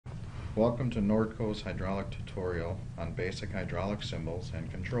Welcome to Nordco's hydraulic tutorial on basic hydraulic symbols and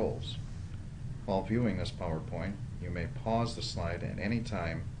controls. While viewing this PowerPoint, you may pause the slide at any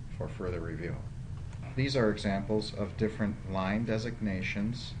time for further review. These are examples of different line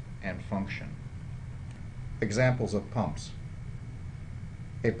designations and function. Examples of pumps.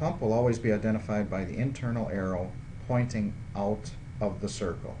 A pump will always be identified by the internal arrow pointing out of the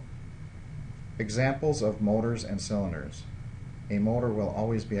circle. Examples of motors and cylinders. A motor will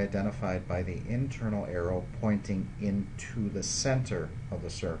always be identified by the internal arrow pointing into the center of the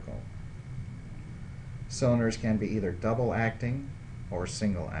circle. Cylinders can be either double acting or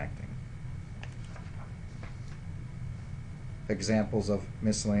single acting. Examples of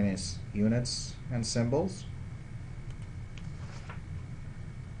miscellaneous units and symbols.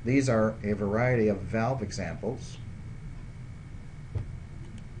 These are a variety of valve examples.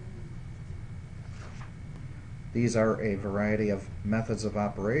 These are a variety of methods of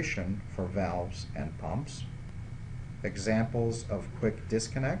operation for valves and pumps. Examples of quick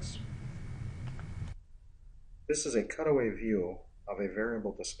disconnects. This is a cutaway view of a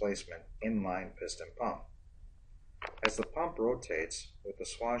variable displacement inline piston pump. As the pump rotates with the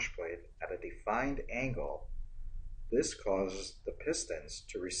swash plate at a defined angle, this causes the pistons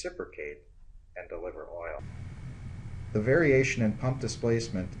to reciprocate and deliver oil. The variation in pump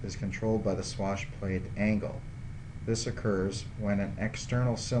displacement is controlled by the swash plate angle. This occurs when an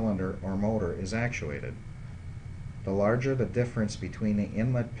external cylinder or motor is actuated. The larger the difference between the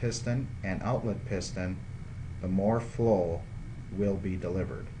inlet piston and outlet piston, the more flow will be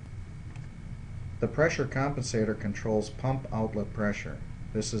delivered. The pressure compensator controls pump outlet pressure.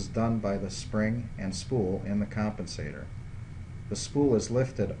 This is done by the spring and spool in the compensator. The spool is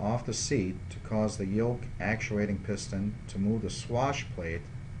lifted off the seat to cause the yoke actuating piston to move the swash plate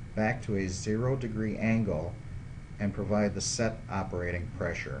back to a 0-degree angle and provide the set operating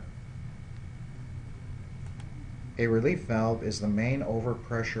pressure. A relief valve is the main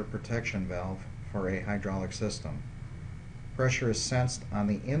overpressure protection valve for a hydraulic system. Pressure is sensed on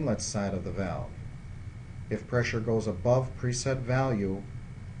the inlet side of the valve. If pressure goes above preset value,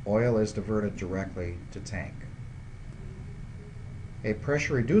 oil is diverted directly to tank. A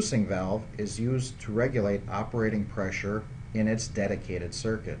pressure reducing valve is used to regulate operating pressure in its dedicated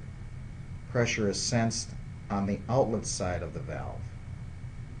circuit. Pressure is sensed on the outlet side of the valve.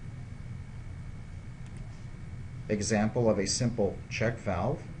 Example of a simple check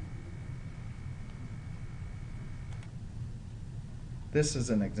valve. This is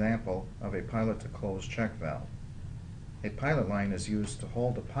an example of a pilot to close check valve. A pilot line is used to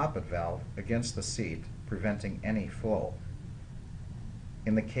hold the poppet valve against the seat, preventing any flow.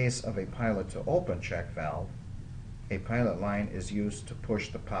 In the case of a pilot to open check valve, a pilot line is used to push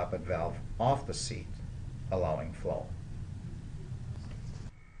the poppet valve off the seat, allowing flow.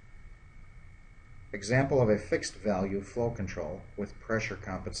 Example of a fixed value flow control with pressure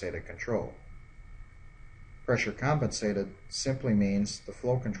compensated control. Pressure compensated simply means the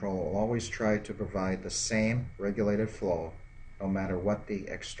flow control will always try to provide the same regulated flow no matter what the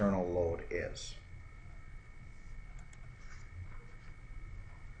external load is.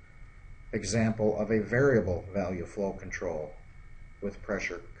 Example of a variable value flow control with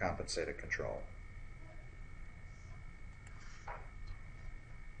pressure compensated control.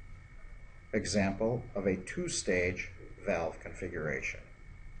 Example of a two-stage valve configuration.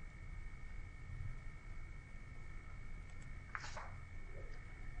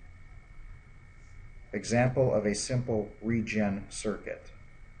 Example of a simple regen circuit.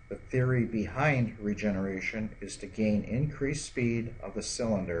 The theory behind regeneration is to gain increased speed of the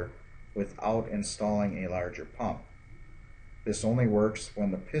cylinder without installing a larger pump. This only works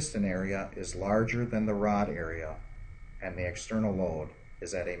when the piston area is larger than the rod area and the external load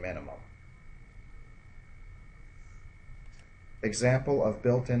is at a minimum. Example of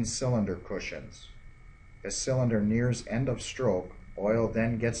built-in cylinder cushions. As cylinder nears end of stroke, oil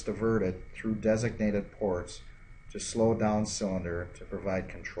then gets diverted through designated ports to slow down cylinder to provide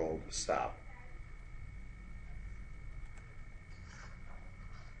controlled stop.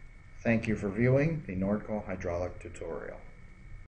 Thank you for viewing the Nordco hydraulic tutorial.